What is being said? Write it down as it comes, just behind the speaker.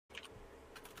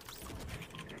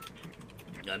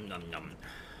Nom, nom, nom.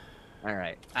 All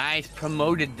right. I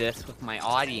promoted this with my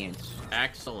audience.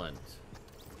 Excellent.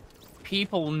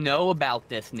 People know about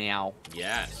this now.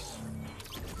 Yes.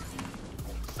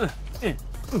 Do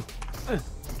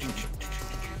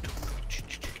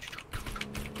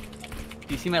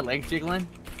you see my legs jiggling?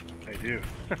 I do.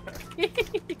 I don't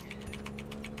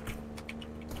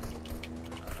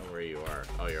know where you are.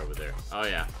 Oh, you're over there. Oh,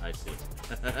 yeah. I see.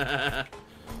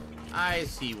 I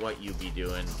see what you be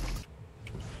doing.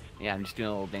 Yeah, I'm just doing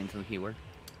a little dance on the keyword.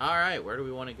 All right. Where do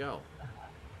we want to go?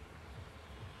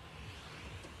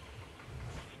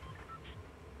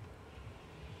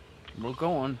 We're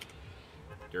going.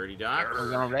 Dirty Docks? We're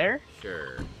going over there?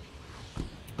 Sure.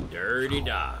 Dirty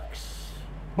Docks.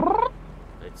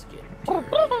 Let's get dirty.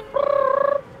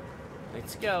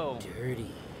 Let's go.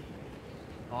 Dirty.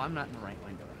 Oh, I'm not in the right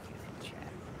window. Chat.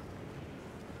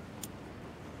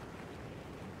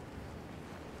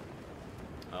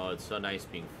 Oh, it's so nice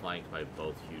being flanked by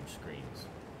both huge screens.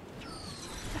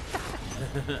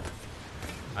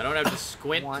 I don't have to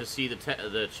squint to see the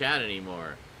chat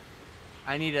anymore.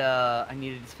 I need a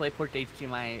DisplayPort to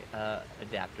HDMI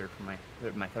adapter for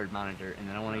my third monitor, and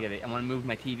then I want to get it. I want to move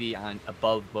my TV on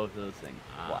above both of those things.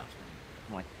 Watch.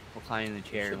 I'm like reclining in the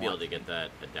chair. You should be able to get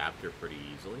that adapter pretty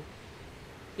easily.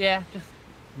 Yeah, just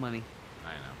money.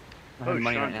 I know. I have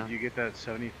money Sean, right now. did you get that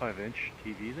 75-inch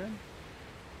TV then?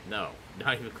 No,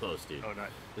 not even close, dude. Oh,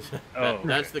 not.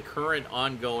 That's the current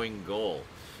ongoing goal.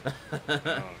 Oh,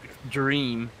 okay.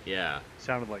 Dream. Yeah.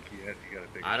 Sounded like you got a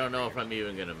big. I don't know if I'm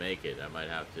even gonna make it. I might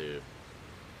have to.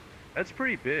 That's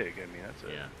pretty big. I mean, that's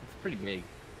Yeah. It's pretty big.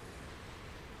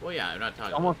 Well, yeah, I'm not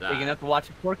talking Almost about that. big enough to watch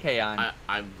a 4K on.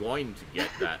 I'm going to get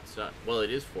that. Well, it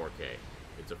is 4K.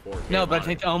 It's a 4K. No, but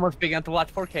monitor. it's almost big enough to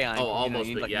watch 4K on. Oh, almost,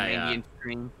 you need, like, yeah, an yeah. ambient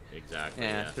screen. Exactly.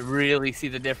 Yeah, Yeah. to really see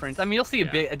the difference. I mean, you'll see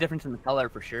Yeah. a difference in the color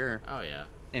for sure. Oh yeah.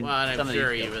 And Well, and some I'm of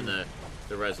sure these even the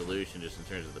resolution, just in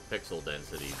terms of the pixel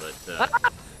density, but.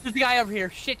 There's a guy over here.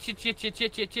 Shit.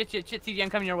 CJ, I'm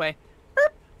coming your way.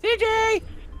 CJ!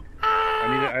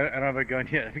 I don't have a gun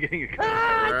yet. I'm getting a gun.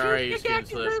 Where are you, Skin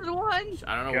Slip? There's one.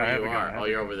 I don't know Yeah, I where have you a gun, I are. have Oh, a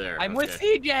you're gun. over there. I'm Okay. with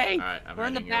CJ. Alright, I'm We're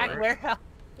in the heading your back way. warehouse.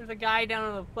 There's a guy down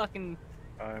in the fucking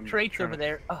I'm traits trying over to-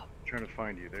 there. Oh. Trying to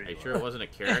find you. There Are you you are. sure it wasn't a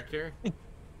character?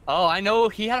 Oh, I know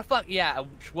he had a fuck. Yeah, it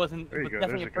wasn't. There It you was go,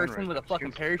 definitely a there's a gun person right with a there.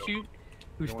 fucking Skin Slip. parachute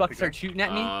who You want fucking the started gun? shooting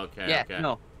at me. Oh, okay, Yeah, okay.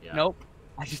 no, Yeah. nope.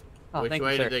 I just. Oh, Which thank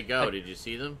way you, sir. did they go? Did you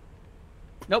see them?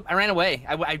 Nope, I ran away.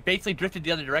 I basically drifted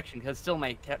the other direction because it's still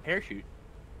my parachute.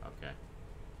 Okay.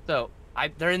 So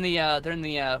they're in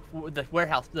the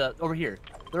warehouse over here.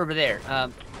 They're over there.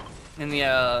 In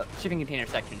the shipping container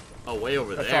section. Oh, way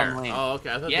over That's there. all I'm laying. Oh, okay.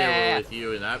 I thought they Yeah. were with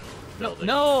you in that building.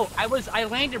 No, I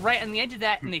landed right on the edge of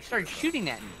that, and they started shooting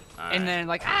at me. Alright. And then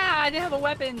like, I didn't have a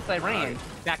weapon, so I ran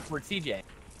back towards CJ.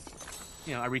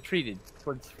 You know, I retreated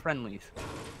towards friendlies.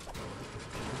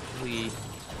 Nope,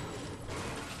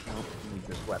 need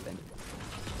this weapon.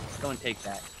 Go and take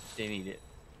that. They need it.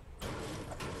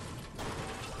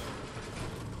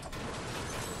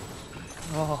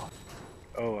 Oh,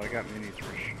 Oh, I got minis for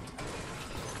sure.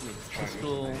 need this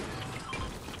pistol.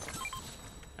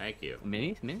 Thank you.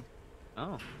 Minis?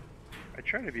 Oh. I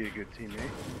try to be a good teammate.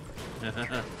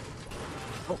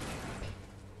 Oh. Oh,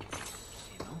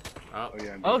 Oh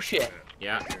yeah. I'm Oh, doing shit. that.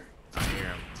 yeah. Right here. I hear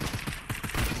him.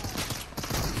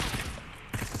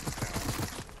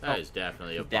 That is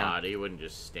definitely a Down. bot. He wouldn't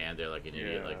just stand there like an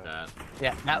idiot like that.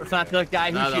 Yeah, that was not the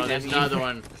guy who No, shooting at there's me. another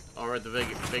one over at the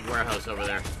big warehouse over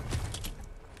there.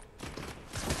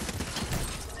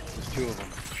 There's two of them.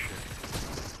 Shit.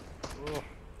 Oh.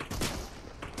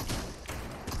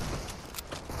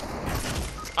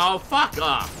 Oh, fuck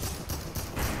off!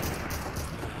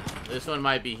 This one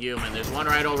might be human. There's one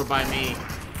right over by me.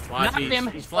 Watch, Knocked him.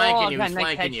 he's flanking oh, you. got He's a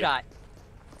nice flanking you. headshot.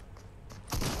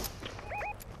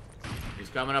 He's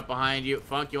coming up behind you.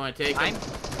 Funk, you want to take Mine? him?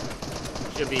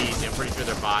 Should be easy. I'm pretty sure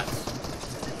they're bots.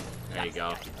 There you go.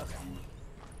 Okay.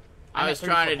 I I'm was at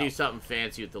trying to 34 do something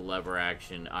fancy with the lever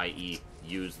action, i.e.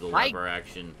 use the Right. lever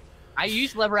action. I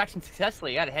used lever action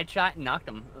successfully. I got a headshot and knocked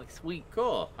him. Like, sweet.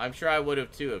 Cool. I'm sure I would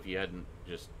have too if you hadn't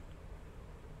just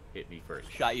hit me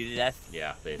first. Shot you to death.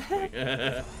 Yeah, basically.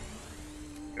 That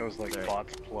was like Sorry.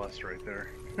 bots plus right there.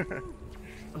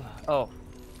 Oh.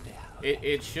 Yeah. Okay.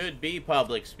 It should be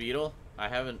public, Speedle. I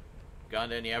haven't gone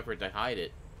to any effort to hide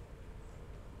it.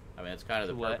 I mean, it's kind of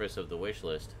the What? purpose of the wish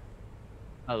list.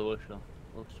 Oh, the wish list.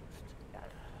 Got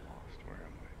it. Where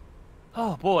am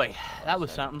Oh boy, that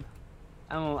was something.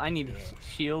 I need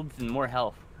shields and more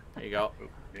health. There you go. I? Oh,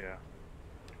 yeah.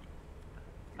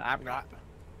 I've got.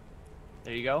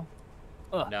 There you go.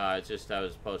 No, it's just I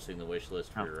was posting the wish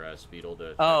list for Speedle to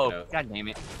check it Oh, out. god damn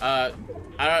it.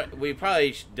 We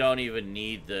probably don't even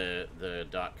need the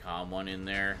 .com one in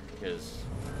there because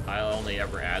I only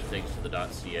ever add things to the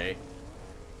 .ca.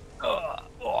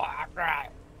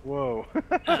 Whoa.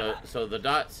 So the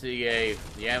 .ca,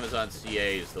 the Amazon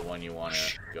CA is the one you want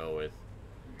to go with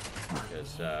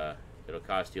because it'll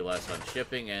cost you less on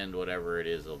shipping and whatever it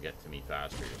is, it'll get to me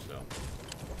faster. So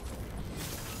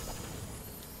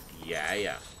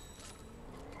yeah.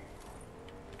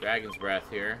 Dragon's Breath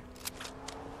here.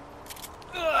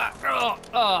 Well,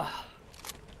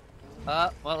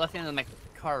 that's the end of my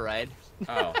car ride.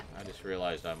 Oh, I just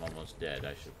realized I'm almost dead.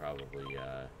 I should probably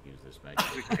use this mega.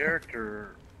 There's a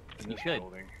character in You this should.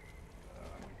 building.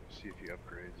 See if he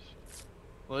upgrades.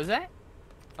 What was that?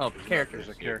 Oh, characters.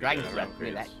 There's a character Dragon's that Breath. Look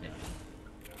at that. Yeah.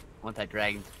 I want that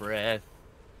Dragon's Breath.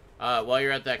 While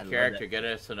you're at I that love character, it. get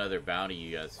us another bounty,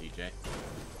 you CJ.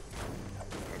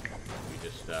 Okay. We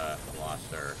just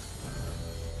lost our.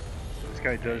 This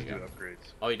guy There does you do go.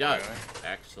 upgrades. Oh, he does. Okay.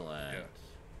 Excellent.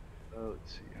 Yeah. Oh,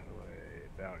 let's see. How do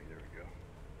I bounty? There we go.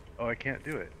 Oh, I can't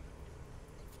do it.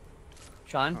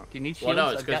 Sean, Huh. do you need Well, shields? no,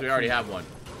 it's I've because got we already some. have one.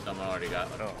 Someone already got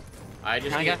one. Oh. I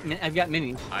just. I've got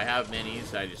minis. I have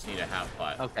minis. I just need a half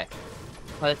pot. Okay.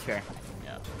 Well, that's fair.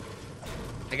 Yeah.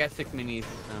 I got 6 minis. So.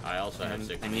 I also have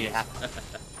 6 I need a minis.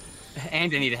 half.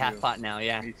 And I need a half too. pot now.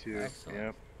 Yeah. Me too. Excellent.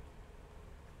 Yep.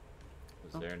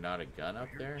 Is there not a gun up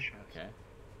there? Here's a Okay.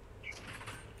 chest.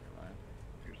 Never mind.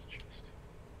 Here's the chest.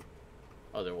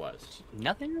 Oh, there was.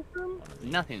 Nothing in this room. One of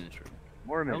these. Nothing in this room.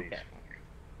 More minis. Okay.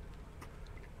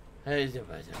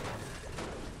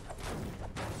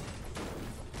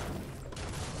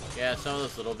 Yeah, some of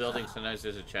those little buildings, sometimes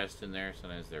there's a chest in there,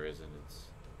 sometimes there isn't. It's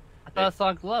I thought I saw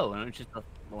a glow, and it was just a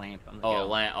lamp. I'm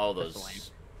like, all Just those a lamp.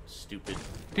 stupid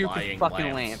Stupid lying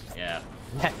fucking lamps. lamps.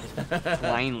 Yeah.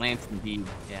 Lying lamps, indeed.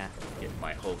 Yeah. Get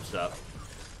my hopes up.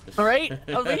 All right.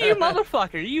 I was like, you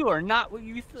motherfucker, you are not what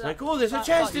you. It's like, oh, there's a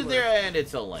chest in there, and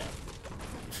it's a lamp.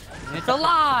 It's a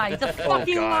lie. It's a Oh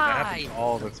fucking god, that lie. happens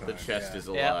all the time. The chest yeah. is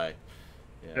a Yep. lie.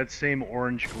 Yeah. That same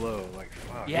orange glow, like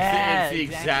fuck. Yeah. It's the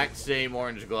exactly. exact same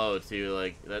orange glow too.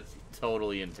 Like that's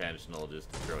totally intentional,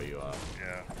 just to throw you off.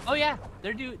 Yeah. Oh yeah,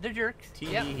 they're jerks.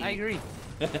 Yeah, Tee. I agree.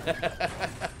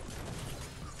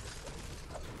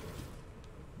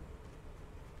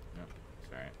 No,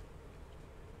 it's alright.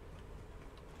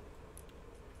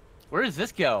 Where does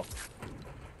this go?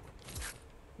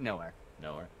 Nowhere.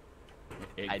 Nowhere.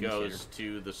 It I didn't goes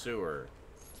to the sewer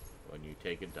when you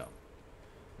take a dump.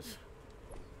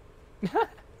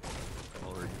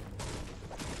 Lord.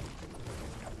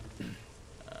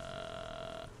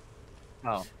 Uh,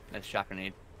 Oh, that's shock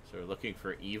grenade. so we're looking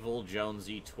for Evil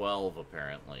Jonesy 12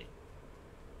 apparently.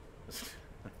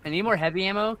 I need more heavy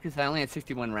ammo because I only had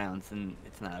 61 rounds and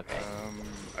it's not okay.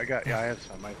 I have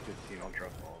some. I have 15. I'll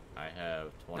drop all. I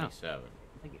have 27.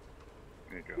 Thank you.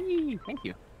 There you go. Yee, thank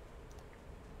you.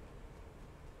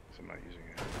 So I'm not using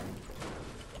it.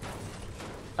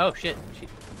 Oh shit! She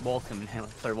welcome and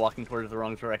started walking towards the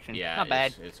wrong direction. Yeah, not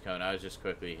bad. It's coming. I was just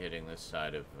quickly hitting this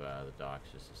side of the docks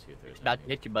just to see if there's It's about to anything.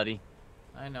 hit you, buddy.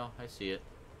 I know, I see it.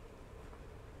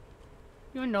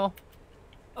 You know.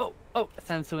 Oh, that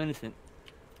sounds so innocent.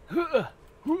 I'm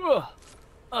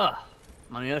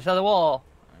on the other side of the wall.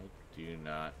 I do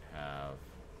not have.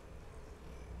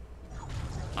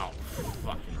 Oh,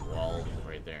 fucking wall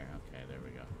right there. Okay, there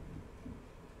we go.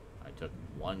 I took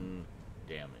 1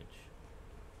 damage.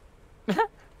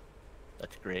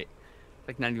 That's great.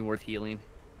 Like not even worth healing.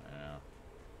 I know.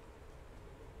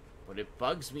 But it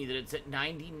bugs me that it's at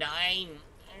 99.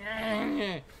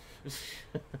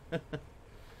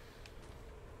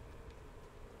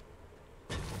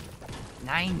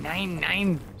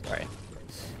 999. Sorry.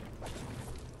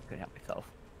 Couldn't help myself.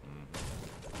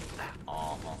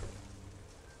 Aw.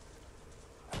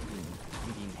 I'm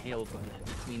being hailed by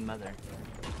the Queen Mother.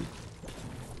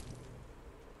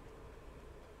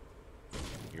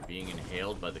 You're being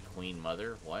inhaled by the Queen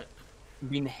Mother? What? I'm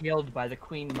being hailed by the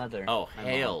Queen Mother. Oh, My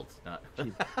hailed. Not.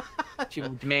 mom. She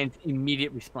demands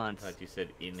immediate I response. thought you said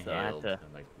So I have inhaled. to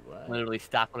I'm like, what? literally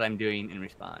stop what I'm doing and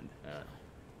respond. Uh,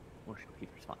 Or she'll keep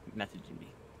messaging me.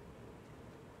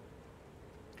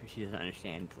 Because she doesn't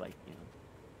understand, like, you know,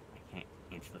 I can't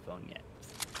answer the phone yet.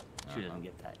 She doesn't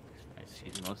get that. I see.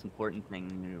 She's the most important thing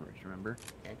in the universe, remember?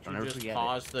 Can't Don't you ever just forget it.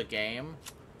 pause the game?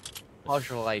 Pause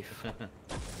your life.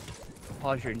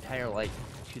 Pause your entire life.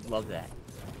 She'd love that.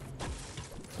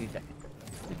 2 seconds.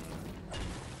 Guess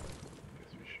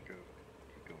we should go.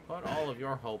 Keep going. Put all of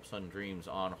your hopes and dreams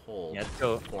on hold Yeah, let's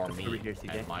go. for Let's me go over here,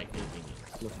 CJ. and my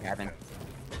convenience. Little cabin.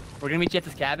 We're gonna meet you at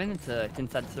this cabin. It's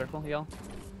inside the circle, y'all.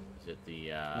 Is it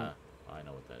the, I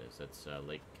know what that is. That's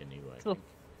Lake Canoe, I So, think.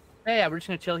 hey, yeah, we're just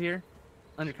gonna chill here,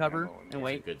 undercover, ammo in and there. It's a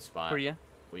wait good spot. for you.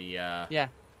 We Yeah.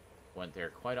 went there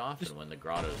quite often when the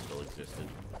grotto still existed.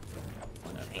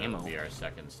 That ammo. would be our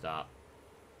second stop.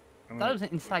 I thought it was an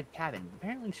inside cabin.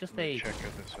 Apparently, it's just a check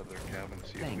out this other cabin.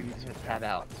 See if we thing. need I some gotta tab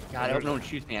out. pots. God, I hope no one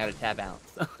shoots me out of tab out.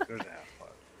 So. There's a half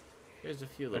pot. There's a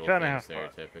few little found a things half there,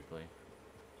 pot. typically.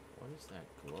 What is that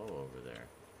glow over there?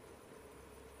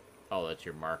 Oh, that's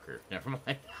your marker. Never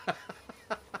mind.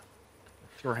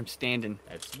 That's where I'm standing.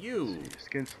 That's you.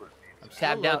 Skin slip. I'm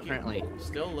Tabbed still out looking- currently.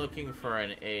 Still looking for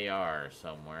an AR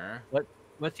somewhere.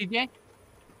 What's CJ?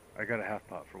 I got a half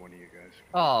pot for one of you guys.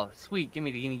 Oh, sweet. Gimme.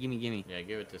 Yeah,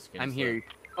 give it to Skin. I'm here.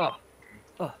 Oh.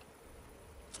 Oh.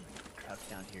 Crouch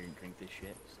down here and drink this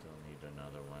shit. Still need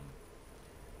another one.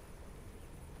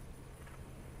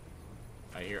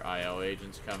 I hear IO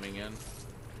agents coming in.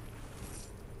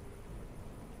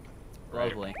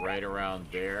 Lovely. Right around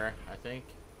there, I think.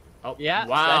 Oh, Yeah,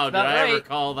 wow, that's did about I ever right.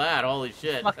 call that? Holy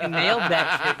shit. Fucking nailed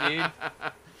that shit, dude.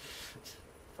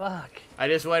 Fuck. I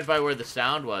just went by where the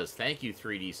sound was. Thank you,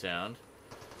 3D sound.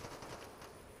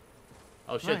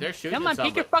 Oh shit, they're shooting Come on, at somebody.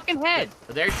 peek your fucking head.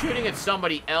 They're shooting at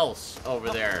somebody else over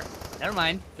there. Never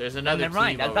mind. There's another Never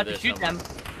mind. team I was over about to there shoot somewhere.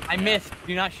 them. I missed.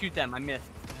 Do not shoot them. I missed.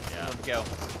 Yeah. Let's go.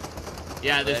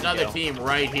 Yeah, there's Let it another go. team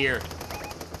right here.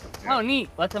 Oh, neat.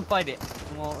 Let them fight it.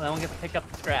 And then we'll get to pick up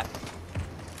the scrap.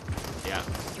 Yeah.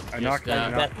 I knocked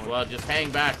one. Well, just hang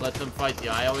back. Let them fight the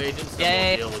IO agents.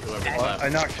 Yay. And we'll deal with whoever's Well, left. I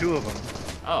knocked two of them.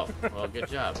 Oh, well, good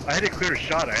job. I had to clear a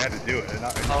shot. I had to do it.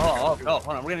 Oh, hold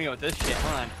on. We're gonna go with this shit.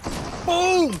 Hold on.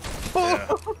 Boom! Yeah.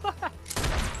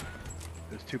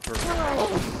 There's two perfect.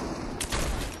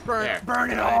 There.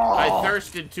 Burn it all! I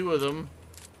thirsted two of them.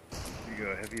 You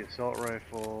go heavy assault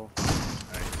rifle.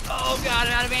 Oh god,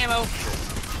 I'm out of ammo.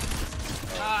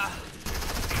 Ah.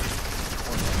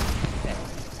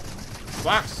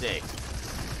 Fuck's sake.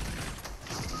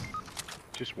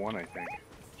 Just one, I think.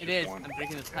 It Just is. one. I'm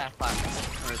drinking this half pot.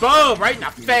 Boom! Right in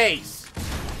the face!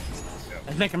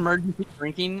 It's like emergency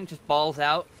drinking, just balls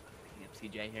out. Yep,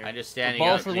 CJ here. I'm just standing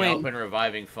Balls out to in the the wind. open,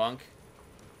 reviving funk.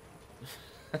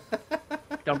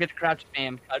 Don't get to crouch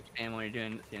spam. Crouch spam when you're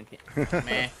doing this.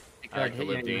 Meh. It I like to hit you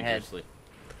live in the head. dangerously.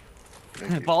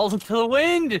 Thank you. Balls into the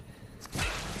wind.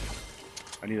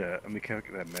 I need a. Let me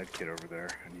calculate that med kit over there.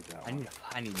 I need that. One.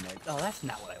 I need med. Oh, that's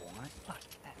not what I want. Fuck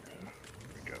that thing.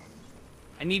 There we go.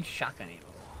 I need shotgun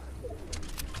ammo.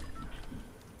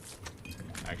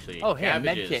 Actually, Oh, hey, a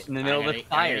med cabbages. kit in the middle of I'm the gonna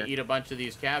fire. eat a bunch of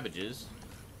these cabbages.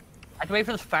 I have to wait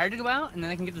for this fire to go out, and then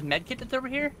I can get this med kit that's over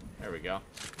here. There we go.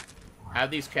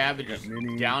 Have these cabbages.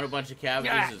 minis. Down a bunch of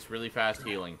cabbages. Yeah. It's really fast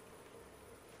healing.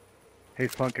 Hey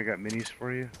Funk, I got minis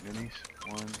for you. Minis.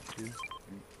 1, 2.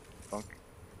 Funk.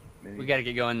 Minis. We gotta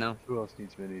get going though. Who else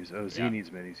needs minis? Oh, Z Yeah. needs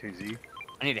minis. Hey Z.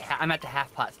 I need I'm at the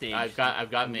half pot stage. I've got I'm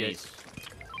good. minis.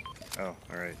 Oh,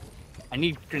 all right. I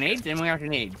need grenades, and we got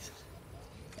grenades.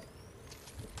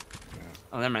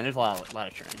 Oh, never mind. There's a lot of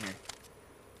shit in here.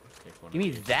 Take one Give of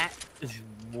me these. that.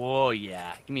 Whoa,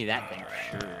 yeah. Give me that thing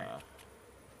for sure.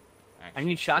 I Actually,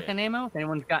 need shotgun shit. ammo. If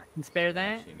anyone's can spare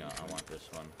that. Actually, no. I want this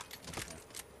one.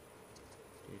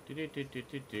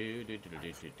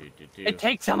 It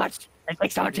takes so much. It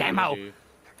takes so much ammo.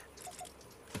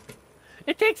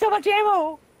 It takes so much ammo.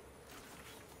 All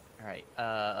right.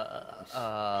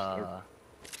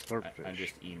 Slurpfish. I'm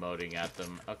just emoting at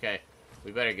them. Okay,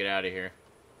 we better get out of here.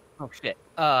 Oh shit.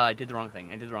 I did the wrong thing.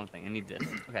 I need this.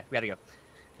 Okay, we gotta go.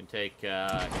 Can take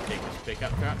this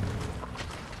pickup truck.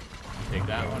 Take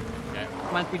that one. Okay.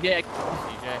 Come on, CJ.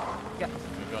 CJ. Yeah.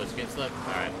 We go skin slip.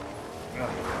 All right.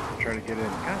 Oh, I'm trying to get in.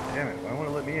 God damn it! Why won't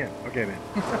it let me in? Okay, man.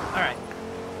 All right.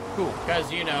 Cool.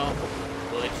 Cause you know,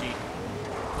 glitchy.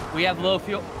 We have low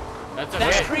fuel. That's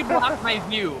That okay. tree blocked my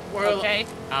view. We're- Okay.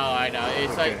 Oh, I know.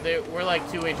 It's Okay. like we're like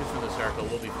 2 inches from the circle.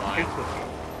 We'll be fine.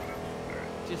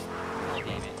 Just. Oh,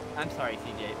 damn it. I'm sorry,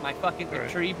 CJ. My fucking the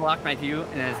Alright. tree blocked my view,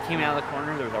 and as it came out of the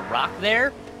corner, there was a rock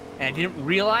there, and I didn't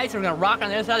realize there was a rock on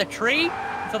the other side of the tree,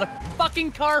 so the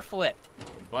fucking car flipped.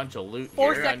 Bunch of loot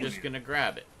 4 here. I'm seconds. just gonna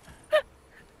grab it.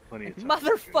 Plenty of time.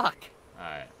 Motherfuck. All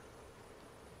right.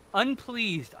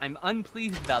 Unpleased. I'm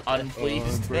unpleased about this.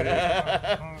 Unpleased.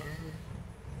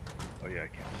 Oh, yeah, I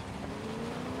can't.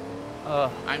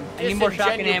 I'm I need more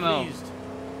shotgun ammo. disingenuous.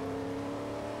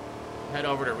 Head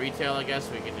over to retail, I guess.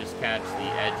 We can just catch the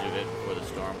edge of it before the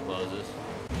storm closes.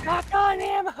 Shotgun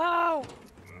ammo! Okay.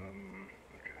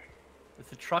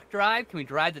 It's a truck drive. Can we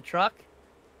drive the truck?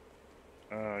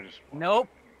 Just. Nope.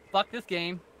 Fuck this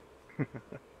game.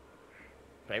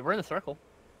 Okay, we're in the circle.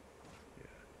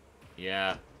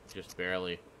 Yeah, just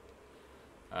barely.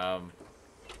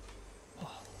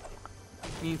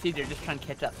 You can see they're just trying to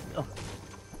catch up still.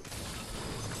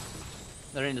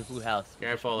 They're in this blue house.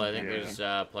 Careful, I think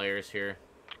there's players here.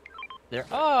 There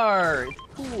are! It's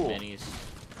cool. Minis.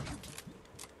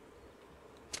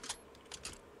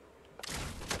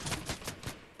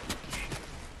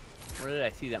 Where did I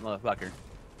see that motherfucker?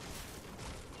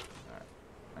 Alright.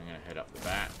 I'm gonna head up the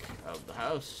back of the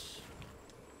house.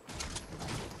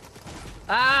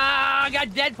 Ah! I got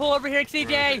Deadpool over here,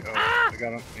 CJ! Oh, Ah! I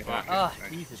got him. Yeah, Fuck. okay, Oh, nice.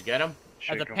 Did Jesus. you get him? That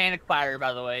Shake was a him. panic fire,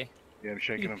 by the way. Yeah, I'm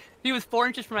shaking him. He was 4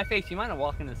 inches from my face. You might have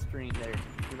walked in the stream there.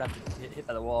 You're about to get hit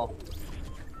by the wall.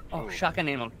 Oh, Oh. shotgun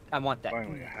ammo. I want that.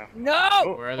 Finally, a half.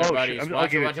 No! Where are their buddies? Shit. Watch I'll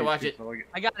give it, watch to it, you, watch Steve.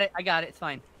 it. I got it. It's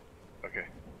fine. Okay.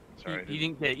 Sorry. You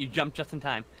didn't get it. You jumped just in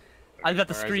time. I was about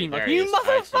to Where is scream he? like, There he you is.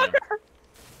 I see him. motherfucker!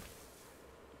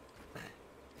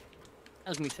 I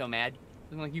was gonna be so mad.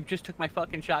 I was like, you just took my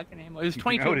fucking shotgun ammo. It was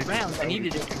 22 rounds. I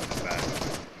needed it.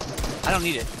 I don't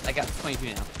need it. I got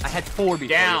 22 now. I had 4 before.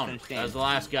 Down! That was the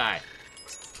last guy.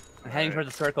 I'm heading towards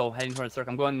the circle.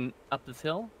 I'm going up this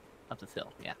hill. Up this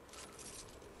hill. Yeah.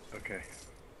 Okay.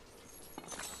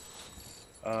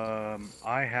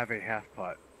 I have a half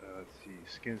pot. Let's see.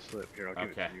 Skin slip. Here, I'll give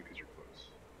it Okay. to you because you're close.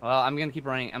 Well, I'm gonna keep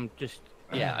running. I'm just.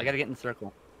 Yeah, I gotta get in the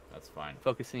circle. That's fine.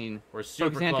 Focusing. We're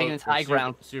super Focusing on close. taking this We're high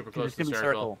ground. Super 'cause close it's to gonna the be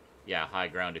circle. Yeah, high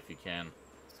ground if you can.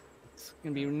 It's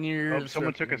gonna be near. Oh, the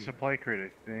someone circle. took a supply crate,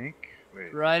 I think.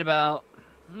 Wait. Right about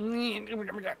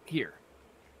here.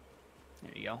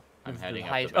 There you go. I'm This is heading the up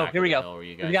highest. the back Oh, here we of the go. hill where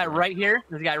you There's guys a guy were. right here.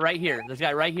 There's a guy right here. There's a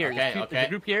guy right here. Okay, There's okay. a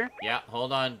group here. Yeah,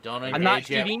 hold on. Don't engage I'm not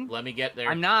yet. shooting. Let me get there.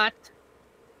 I'm not.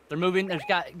 They're moving. There's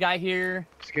a guy here.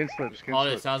 Skin slip. Skin Oh,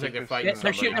 slip. it sounds like Take they're this- fighting They're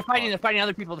somebody. shooting. They're fighting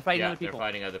other people. They're fighting Yeah, other people. they're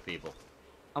fighting other people.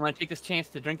 I'm gonna take this chance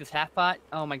to drink this half pot.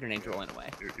 Oh, my grenade's rolling away.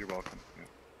 You're welcome. Yeah.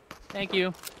 Thank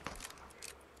you.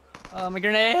 Oh, my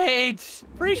grenades!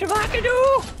 Free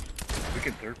Shavakadu! We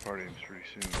can third party him pretty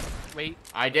soon. Wait.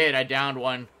 I did. I downed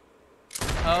one.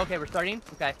 Oh, okay, we're starting?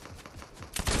 Okay.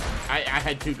 I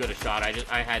had too good a shot.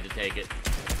 I had to take it.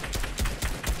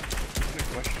 Good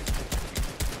question.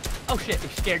 Oh shit, it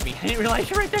scared me. I didn't realize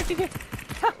you're right there.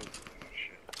 Oh,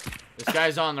 shit. This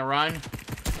guy's on the run.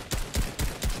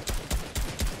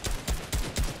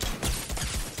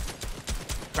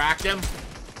 Cracked him.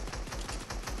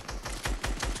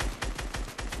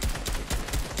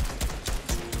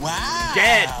 Wow.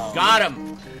 Dead. Got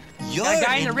him. You're Got a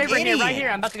guy in the an river here, right idiot. here.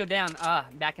 I'm about to go down. I'm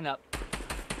backing up.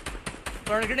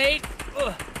 Throwing a grenade.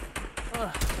 Ugh.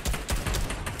 Ugh.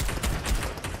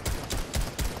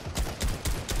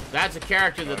 That's a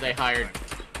character that they hired.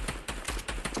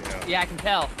 Yeah. Yeah, I can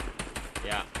tell.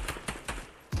 Yeah.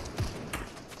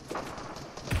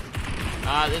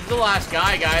 This is the last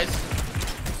guy, guys.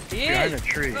 He Behind is. the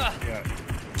tree. Ugh. Yeah.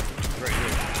 Right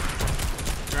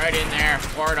here. Right in there.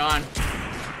 Pour it on.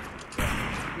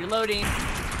 Reloading.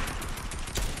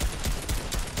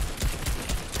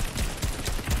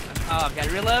 Oh, I've got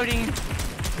it reloading.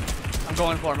 I'm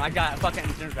going for him. I got a fucking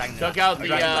dragon. Took out I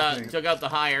got the nothing. took out the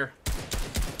hire.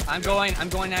 I'm going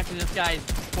after this guy's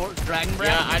dragon breath.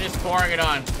 Yeah, I just pouring it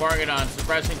on. Pouring it on.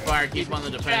 Suppressing fire. Keep him on the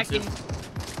defensive.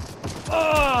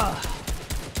 Oh,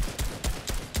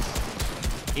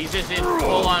 He's just in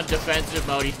full-on defensive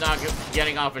mode. He's not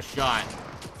getting off a shot.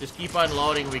 Just keep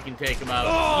unloading. We can take him out. Oh!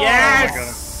 I got Yes!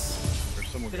 him.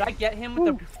 There's someone. did I get him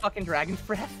with the fucking dragon's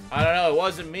breath? I don't know. It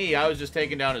wasn't me. I was just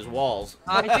taking down his walls.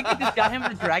 I think I just got him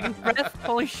with the dragon's breath.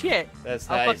 Holy shit. That's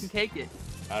I'll nice. fucking take it.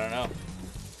 I don't know.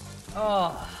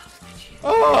 Oh,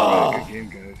 Oh, Good game,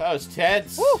 guys. that was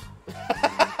tense.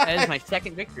 that is my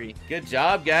second victory. Good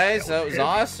job, guys. That was good.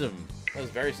 awesome. That was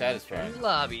very satisfying.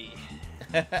 Lobby.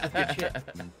 That's good shit.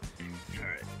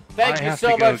 Alright. Thank I you have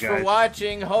so to go, much for guys.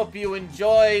 watching. Hope you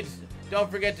enjoyed.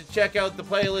 Don't forget to check out the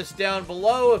playlist down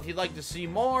below if you'd like to see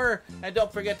more. And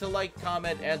don't forget to like,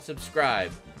 comment, and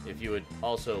subscribe if you would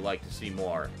also like to see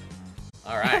more.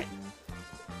 All right.